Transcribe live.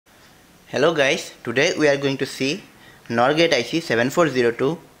Hello guys, today we are going to see NOR gate IC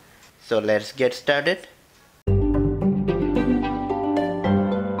 7402. So let's get started.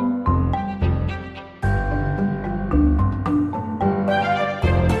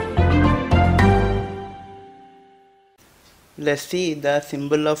 Let's see the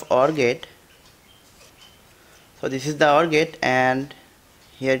symbol of OR gate. So this is the OR gate and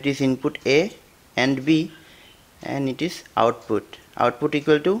here it is input A and B and it is output. Output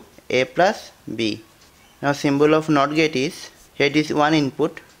equal to A plus B. Now symbol of NOT gate is, here it is one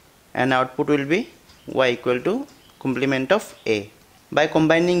input and output will be Y equal to complement of A. By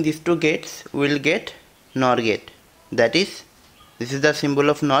combining these two gates we will get NOR gate. That is, this is the symbol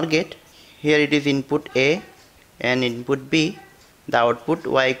of NOR gate. Here it is input A and input B. The output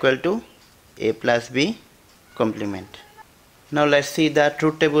Y equal to A plus B complement. Now let's see the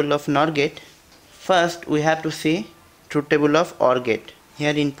truth table of NOR gate. First we have to see truth table of OR gate.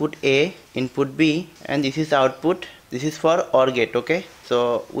 Here input A, input B, and this is output. This is for OR gate, okay?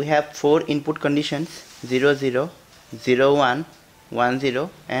 So we have four input conditions: 0 0, 0 1, 1 0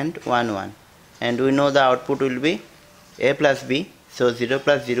 and 1 1. And we know the output will be A plus B. So 0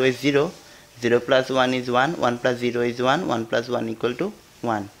 plus 0 is 0, 0 plus 1 is 1, 1 plus 0 is 1, 1 plus 1 equal to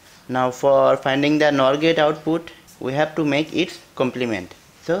 1. Now for finding the NOR gate output, we have to make its complement.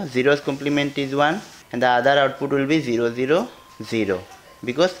 So 0's complement is 1 and the other output will be 0 0 0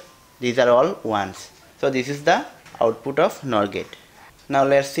 because these are all ones. So this is the output of NOR gate. Now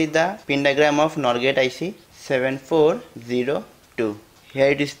let's see the pin diagram of NOR gate IC 7402. Here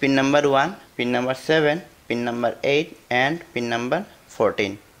it is pin number 1, pin number 7, pin number 8 and pin number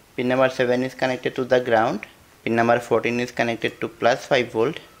 14. Pin number 7 is connected to the ground, pin number 14 is connected to plus 5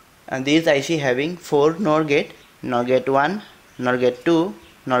 volt, and these IC having 4 NOR gate: NOR gate 1, NOR gate 2,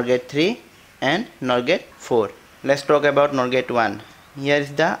 NOR gate 3 and NOR gate 4. Let's talk about NOR gate 1. Here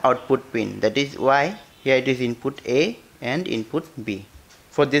is the output pin, that is Y. Here it is input A and input B.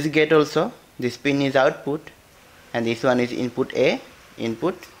 For this gate also, this pin is output and this one is input A,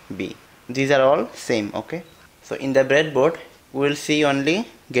 input B. These are all same, okay? So in the breadboard we will see only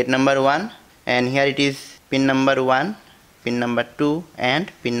gate number 1 and here it is pin number 1, pin number 2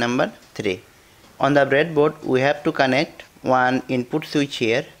 and pin number 3. On the breadboard we have to connect one input switch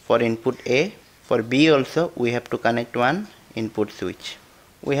here for input A. For B also we have to connect one input switch.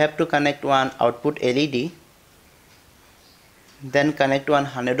 We have to connect one output LED, then connect one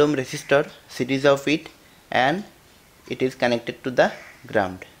 100 ohm resistor, series of it, and it is connected to the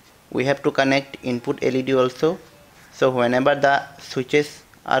ground. We have to connect input LED also, so whenever the switches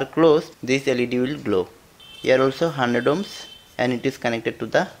are closed, this LED will glow. Here also 100 ohms and it is connected to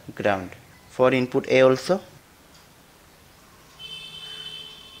the ground. For input A also.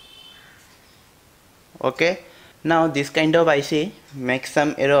 Okay, now this kind of IC makes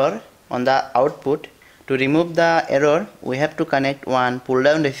some error on the output. To remove the error, we have to connect one pull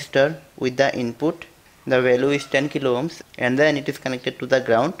down resistor with the input. The value is 10 kilo ohms and then it is connected to the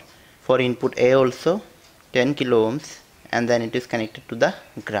ground. For input A also 10 kilo ohms and then it is connected to the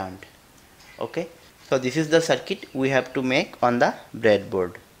ground. Okay, so this is the circuit we have to make on the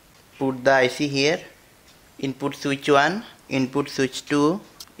breadboard. Put the IC here. Input switch 1, input switch 2,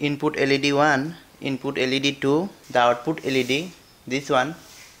 input LED 1, input LED 2, the output LED, this one.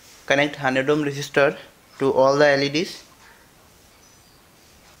 Connect 100 ohm resistor to all the LEDs.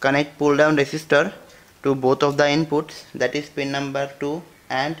 Connect pull down resistor to both of the inputs, that is pin number 2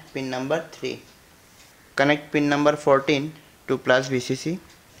 and pin number 3. Connect pin number 14 to plus VCC,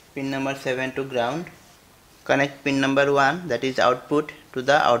 pin number 7 to ground. Connect pin number 1, that is output, to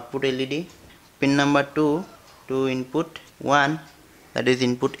the output LED. Pin number 2 to input 1, that is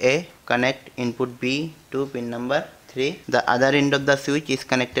input A. Connect input B to pin number 3. The other end of the switch is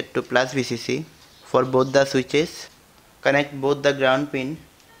connected to plus VCC. For both the switches, connect both the ground pin.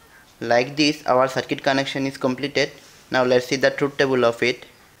 Like this our circuit connection is completed. Now let's see the truth table of it.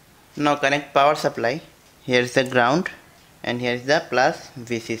 Now connect power supply. Here is the ground and here is the plus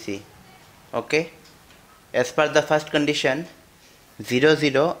VCC. Okay, as per the first condition 0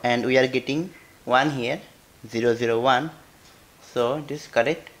 0 and we are getting 1 here, 0 0 1, so it is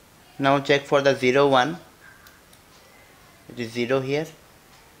correct. Now check for the 0 1, it is 0 here.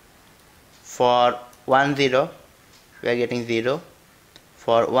 For 1 0 we are getting 0.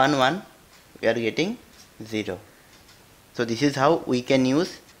 For 1 1 we are getting 0. So this is how we can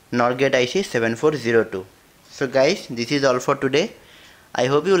use NOR gate IC 7402. So guys, this is all for today. I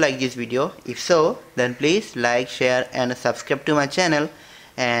hope you like this video. If so, then please like, share and subscribe to my channel.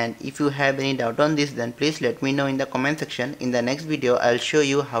 And if you have any doubt on this, then please let me know in the comment section. In the next video, I'll show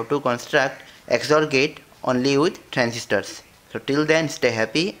you how to construct XOR gate only with transistors. So till then, stay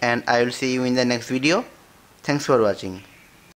happy and I will see you in the next video. Thanks for watching.